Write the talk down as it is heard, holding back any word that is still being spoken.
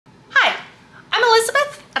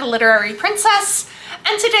at A Literary Princess,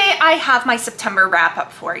 and today I have my September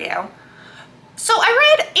wrap-up for you. So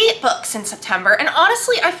I read 8 books in September, and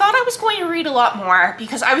honestly I thought I was going to read a lot more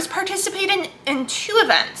because I was participating in 2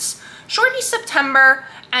 events, Shorty September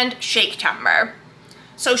and Shake-tember.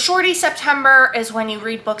 So Shorty September is when you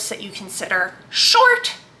read books that you consider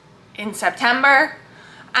short in September,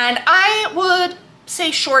 and I would say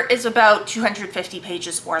short is about 250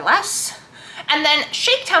 pages or less. And then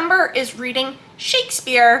Shake-tember is reading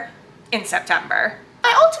Shakespeare in September.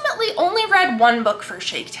 I ultimately only read 1 book for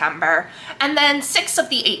Shake-tember, and then 6 of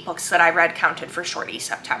the 8 books that I read counted for Shorty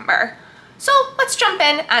September. So let's jump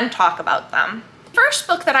in and talk about them. The first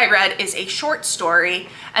book that I read is a short story,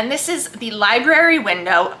 and this is The Library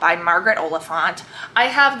Window by Margaret Oliphant. I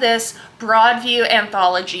have this Broadview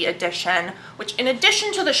anthology edition, which in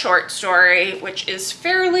addition to the short story, which is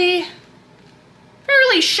fairly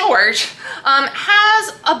short,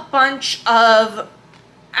 has a bunch of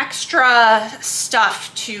extra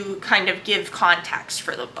stuff to kind of give context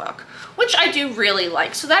for the book, which I do really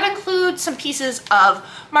like. So that includes some pieces of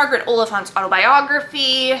Margaret Oliphant's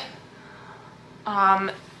autobiography,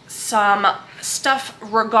 some stuff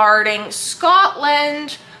regarding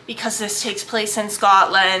Scotland, because this takes place in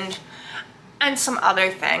Scotland, and some other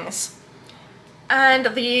things.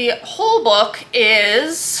 And the whole book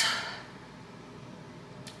is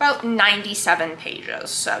about 97 pages,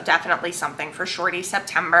 so definitely something for Shorty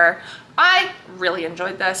September. I really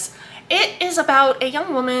enjoyed this. It is about a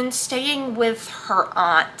young woman staying with her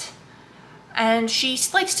aunt, and she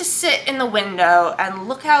likes to sit in the window and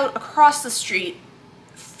look out across the street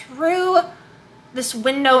through this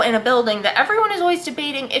window in a building that everyone is always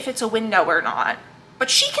debating if it's a window or not. But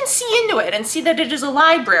she can see into it and see that it is a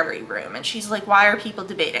library room, and she's like, why are people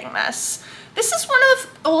debating this? This is one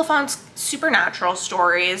of Oliphant's supernatural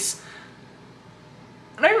stories,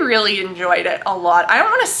 and I really enjoyed it a lot. I don't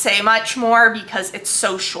want to say much more because it's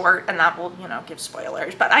so short and that will, give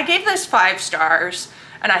spoilers, but I gave this 5 stars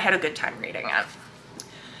and I had a good time reading it.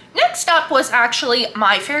 Next up was actually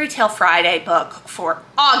my Fairy Tale Friday book for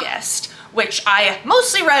August, which I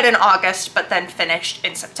mostly read in August but then finished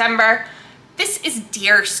in September. This is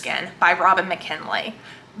Deerskin by Robin McKinley.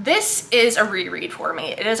 This is a reread for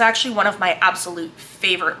me. It is actually one of my absolute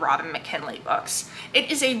favorite Robin McKinley books. It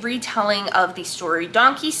is a retelling of the story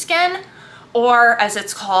Donkey Skin, or as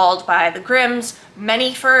it's called by the Grimms,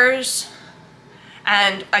 Many Furs.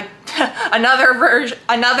 And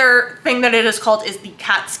another thing that it is called is the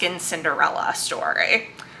Catskin Cinderella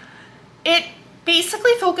story. It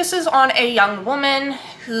basically focuses on a young woman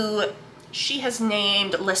who she has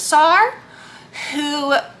named Lissar,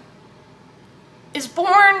 who is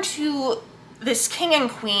born to this king and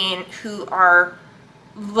queen who are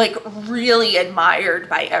like really admired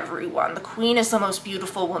by everyone. The queen is the most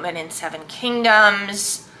beautiful woman in 7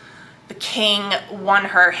 kingdoms. The king won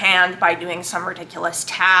her hand by doing some ridiculous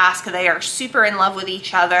task. They are super in love with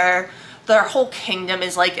each other. Their whole kingdom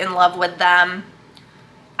is like in love with them.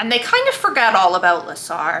 And they kind of forget all about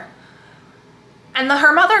Lissar. And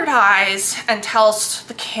her mother dies and tells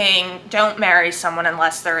the king, don't marry someone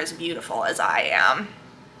unless they're as beautiful as I am.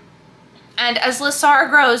 And as Lissar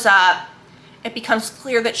grows up, it becomes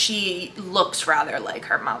clear that she looks rather like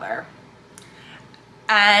her mother.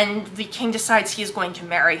 And the king decides he is going to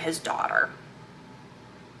marry his daughter.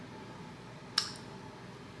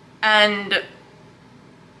 And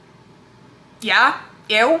yeah,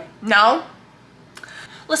 ew, no.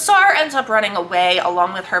 Lissar ends up running away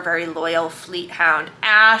along with her very loyal fleet hound,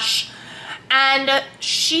 Ash, and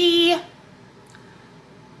she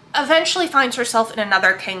eventually finds herself in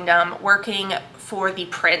another kingdom working for the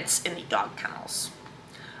prince in the dog kennels.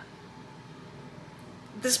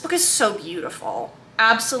 This book is so beautiful,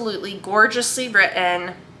 absolutely gorgeously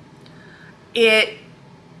written. It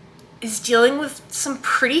is dealing with some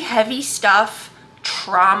pretty heavy stuff,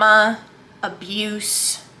 trauma,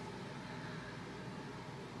 abuse.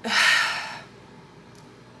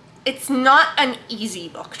 It's not an easy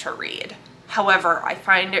book to read. However, I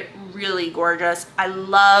find it really gorgeous. I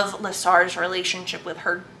love Lissar's relationship with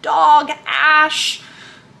her dog, Ash.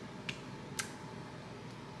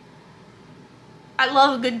 I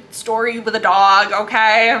love a good story with a dog,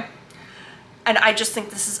 okay? And I just think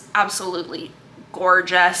this is absolutely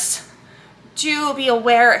gorgeous. Do be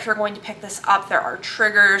aware if you're going to pick this up, there are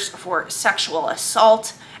triggers for sexual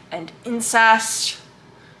assault and incest.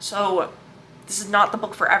 So this is not the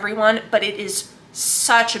book for everyone, but it is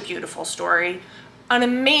such a beautiful story. An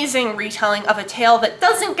amazing retelling of a tale that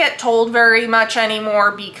doesn't get told very much anymore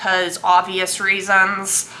because obvious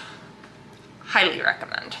reasons. Highly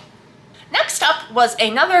recommend. Next up was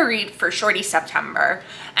another read for Shorty September,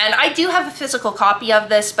 and I do have a physical copy of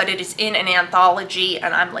this, but it is in an anthology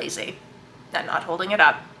and I'm lazy and not holding it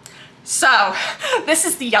up. So this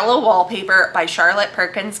is The Yellow Wallpaper by Charlotte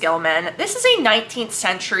Perkins Gilman. This is a 19th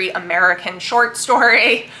century American short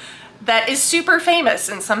story that is super famous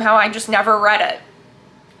and somehow I just never read it.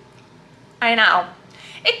 I know.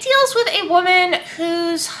 It deals with a woman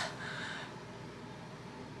who's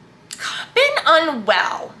been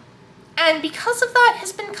unwell, and because of that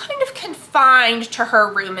has been kind of confined to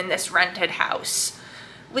her room in this rented house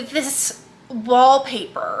with this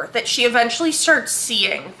wallpaper that she eventually starts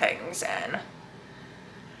seeing things in.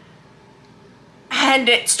 And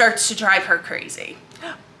it starts to drive her crazy.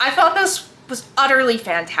 I thought this was utterly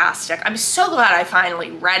fantastic. I'm so glad I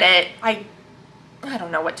finally read it. I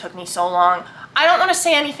don't know what took me so long. I don't want to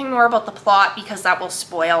say anything more about the plot because that will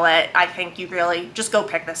spoil it. I think you really just go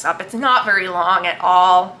pick this up. It's not very long at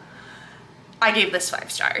all. I gave this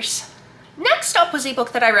 5 stars. Next up was a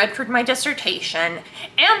book that I read for my dissertation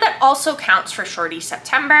and that also counts for Shorty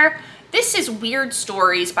September. This is Weird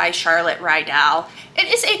Stories by Charlotte Rydell. It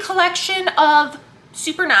is a collection of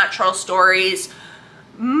supernatural stories,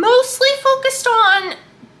 mostly focused on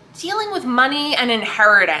dealing with money and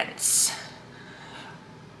inheritance.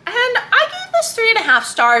 And I gave this 3.5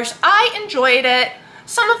 stars. I enjoyed it.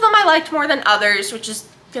 Some of them I liked more than others, which is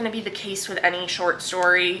going to be the case with any short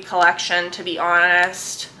story collection, to be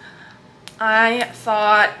honest. I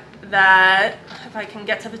thought that, if I can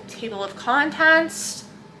get to the table of contents,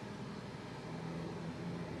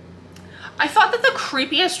 I thought that the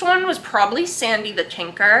creepiest one was probably Sandy the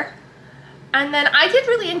Tinker. And then I did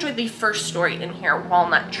really enjoy the first story in here,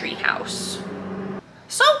 Walnut Tree House.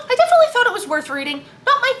 So I definitely thought it was worth reading.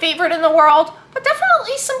 Not my favorite in the world, but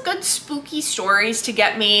definitely some good spooky stories to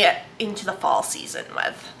get me into the fall season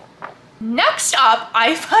with. Next up,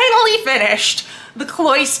 I finally finished The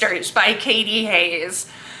Cloisters by Katie Hayes.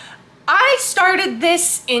 I started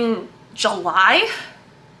this in July,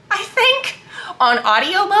 I think, on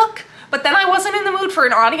audiobook, but then I wasn't in the mood for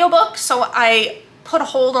an audiobook, so I put a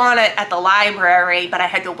hold on it at the library, but I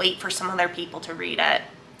had to wait for some other people to read it.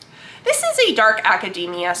 This is a dark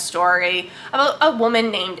academia story about a woman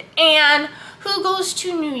named Anne who goes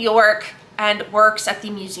to New York and works at the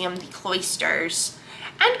museum, the Cloisters,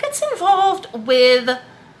 and gets involved with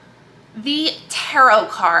the tarot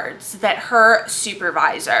cards that her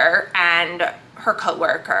supervisor and her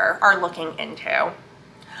coworker are looking into.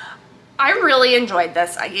 I really enjoyed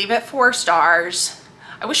this. I gave it 4 stars.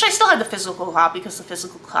 I wish I still had the physical copy because the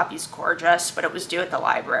physical copy is gorgeous, but it was due at the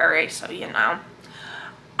library, so you know.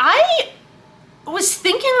 I was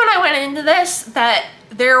thinking when I went into this that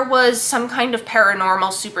there was some kind of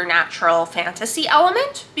paranormal, supernatural fantasy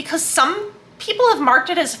element because some people have marked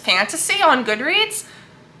it as fantasy on Goodreads.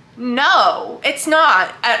 No, it's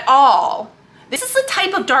not at all. This is the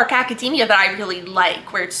type of dark academia that I really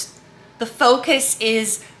like, where the focus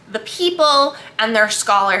is the people and their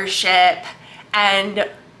scholarship and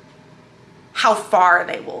how far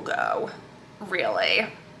they will go, really.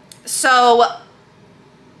 So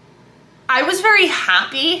I was very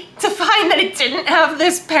happy to find that it didn't have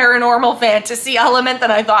this paranormal fantasy element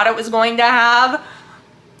that I thought it was going to have.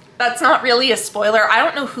 That's not really a spoiler. I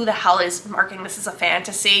don't know who the hell is marking this as a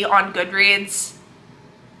fantasy on Goodreads.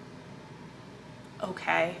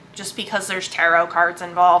 Okay, just because there's tarot cards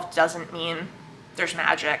involved doesn't mean there's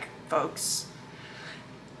magic, folks.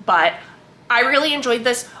 But I really enjoyed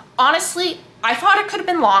this. Honestly, I thought it could have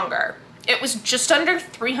been longer. It was just under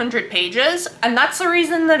 300 pages, and that's the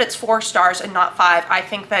reason that it's 4 stars and not 5. I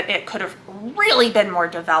think that it could have really been more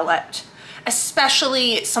developed,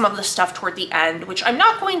 especially some of the stuff toward the end, which I'm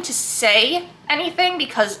not going to say anything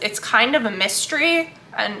because it's kind of a mystery,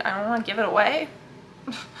 and I don't want to give it away.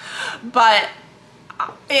 But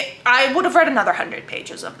I would have read another 100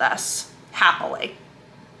 pages of this, happily.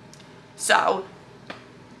 So,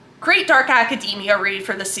 great dark academia read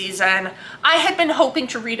for the season. I had been hoping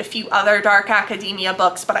to read a few other dark academia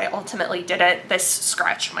books, but I ultimately didn't. This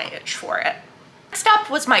scratched my itch for it. Next up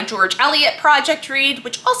was my George Eliot project read,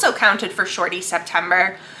 which also counted for Shorty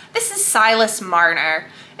September. This is Silas Marner.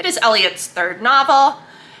 It is Eliot's 3rd novel,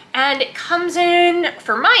 and it comes in,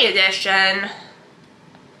 for my edition,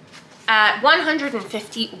 at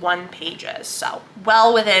 151 pages, so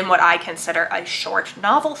well within what I consider a short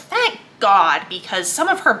novel. Thank God, because some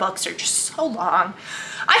of her books are just so long.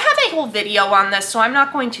 I have a whole video on this, so I'm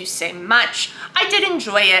not going to say much. I did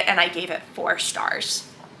enjoy it, and I gave it 4 stars.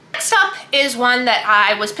 Next up is one that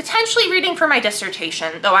I was potentially reading for my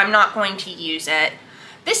dissertation, though I'm not going to use it.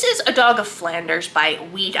 This is A Dog of Flanders by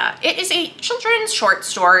Ouida. It is a children's short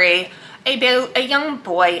story, about a young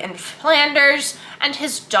boy in Flanders and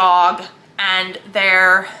his dog and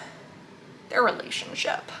their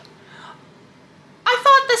relationship. I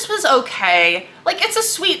thought this was okay. Like, it's a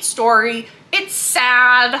sweet story. It's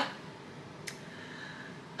sad.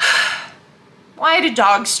 Why do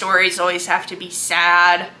dog stories always have to be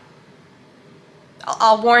sad?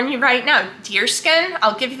 I'll warn you right now, Deerskin,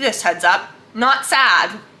 I'll give you this heads up, not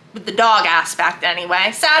sad with the dog aspect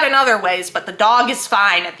anyway. Sad in other ways, but the dog is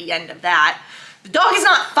fine at the end of that. The dog is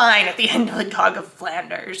not fine at the end of the Dog of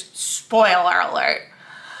Flanders. Spoiler alert.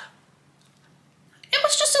 It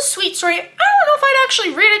was just a sweet story. I don't know if I'd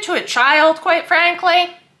actually read it to a child, quite frankly.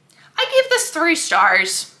 I gave this 3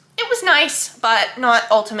 stars. It was nice, but not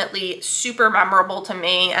ultimately super memorable to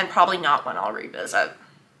me, and probably not one I'll revisit.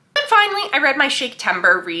 And finally, I read my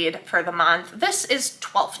Shakestember read for the month. This is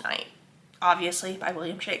Twelfth Night, obviously by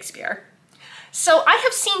William Shakespeare. So I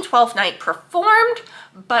have seen Twelfth Night performed,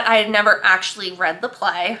 but I had never actually read the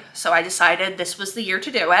play, so I decided this was the year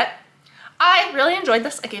to do it. I really enjoyed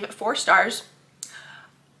this. I gave it 4 stars.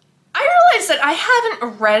 I realized that I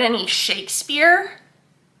haven't read any Shakespeare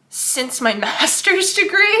since my master's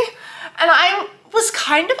degree, and I was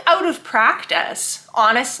kind of out of practice,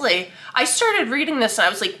 honestly. I started reading this and I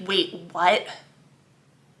was like, wait, what?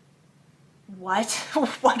 What?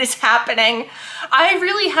 What is happening? I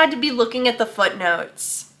really had to be looking at the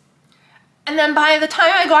footnotes. And then by the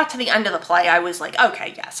time I got to the end of the play, I was like,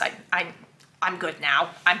 okay, yes, I'm good now.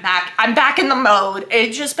 I'm back in the mode.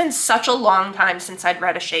 It's just been such a long time since I'd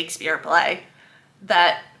read a Shakespeare play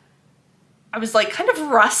that I was like kind of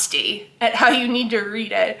rusty at how you need to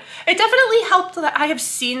read it. It definitely helped that I have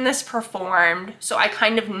seen this performed, so I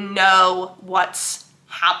kind of know what's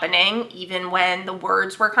happening even when the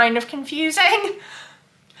words were kind of confusing.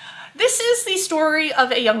 This is the story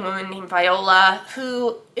of a young woman named Viola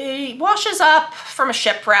who washes up from a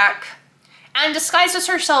shipwreck and disguises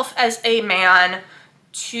herself as a man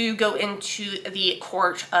to go into the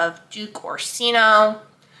court of Duke Orsino.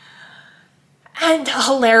 And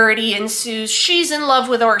hilarity ensues. She's in love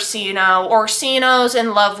with Orsino. Orsino's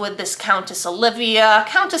in love with this Countess Olivia.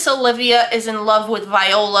 Countess Olivia is in love with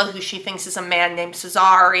Viola, who she thinks is a man named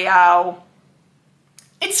Cesario.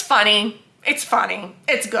 It's funny. It's funny.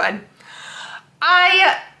 It's good.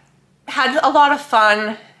 I had a lot of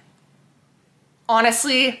fun.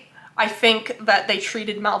 Honestly, I think that they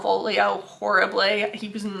treated Malvolio horribly. He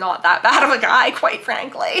was not that bad of a guy, quite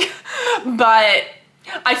frankly. But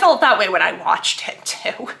I felt that way when I watched it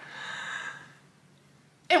too.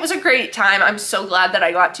 It was a great time. I'm so glad that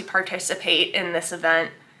I got to participate in this event,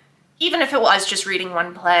 even if it was just reading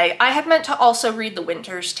one play. I had meant to also read The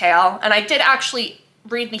Winter's Tale, and I did actually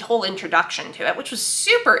read the whole introduction to it, which was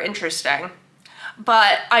super interesting.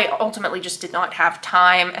 But I ultimately just did not have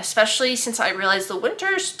time, especially since I realized The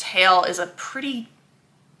Winter's Tale is a pretty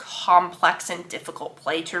complex and difficult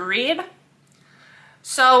play to read.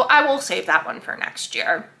 So I will save that one for next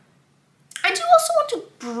year. I do also want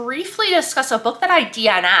to briefly discuss a book that I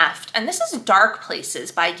DNF'd, and this is Dark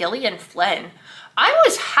Places by Gillian Flynn. I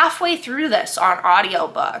was halfway through this on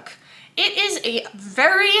audiobook. It is a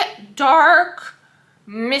very dark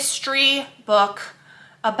mystery book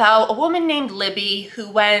about a woman named Libby who,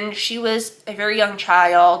 when she was a very young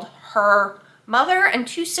child, her mother and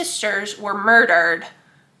 2 sisters were murdered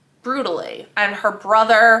brutally, and her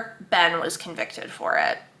brother Ben was convicted for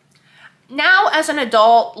it. Now, as an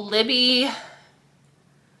adult, Libby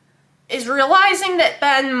is realizing that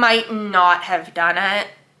Ben might not have done it,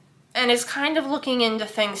 and is kind of looking into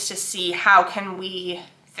things to see how can we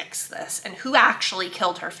fix this, and who actually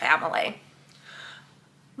killed her family.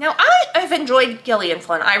 Now, I have enjoyed Gillian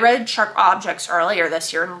Flynn. I read Sharp Objects earlier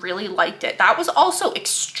this year and really liked it. That was also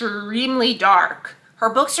extremely dark. Her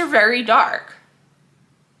books are very dark,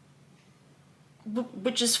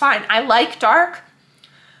 which is fine. I like dark.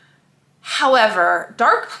 However,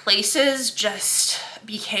 Dark Places just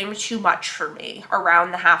became too much for me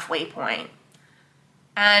around the halfway point.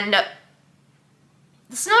 And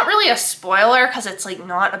it's not really a spoiler because it's like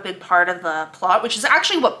not a big part of the plot, which is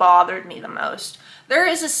actually what bothered me the most. There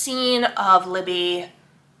is a scene of Libby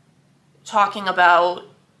talking about,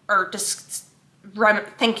 or just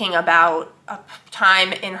thinking about a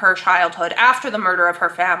time in her childhood after the murder of her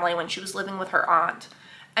family when she was living with her aunt.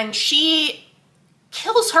 And she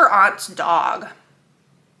kills her aunt's dog.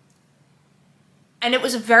 And it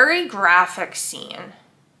was a very graphic scene.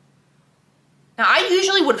 Now, I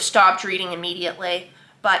usually would have stopped reading immediately,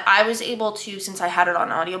 but I was able to, since I had it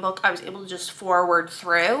on audiobook, I was able to just forward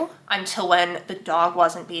through until when the dog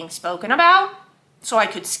wasn't being spoken about, so I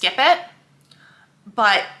could skip it.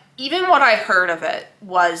 But even what I heard of it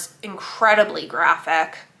was incredibly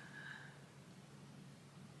graphic.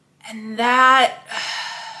 And that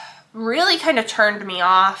really kind of turned me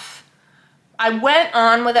off. I went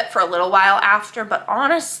on with it for a little while after, but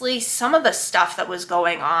honestly, some of the stuff that was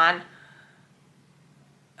going on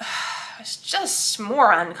was just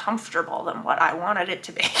more uncomfortable than what I wanted it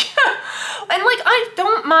to be. And like, I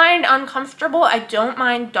don't mind uncomfortable, I don't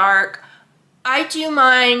mind dark, I do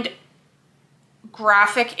mind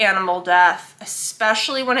graphic animal death,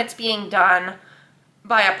 especially when it's being done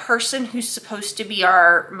by a person who's supposed to be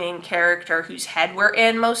our main character, whose head we're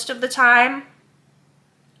in most of the time.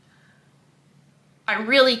 I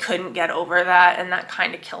really couldn't get over that, and that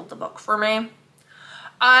kind of killed the book for me.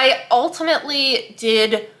 I ultimately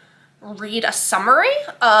did read a summary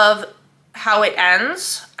of how it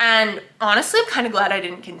ends, and honestly I'm kind of glad I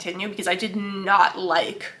didn't continue, because I did not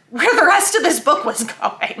like where the rest of this book was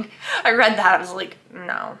going. I read that, I was like,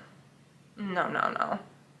 no.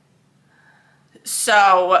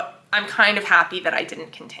 So I'm kind of happy that I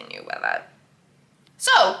didn't continue with it.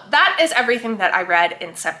 So that is everything that I read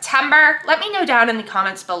in September. Let me know down in the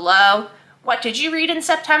comments below, what did you read in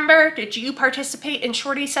September? Did you participate in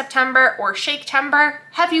Shorty September or Shake-tember?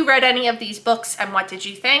 Have you read any of these books, and what did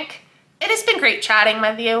you think? It has been great chatting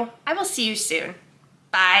with you. I will see you soon.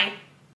 Bye.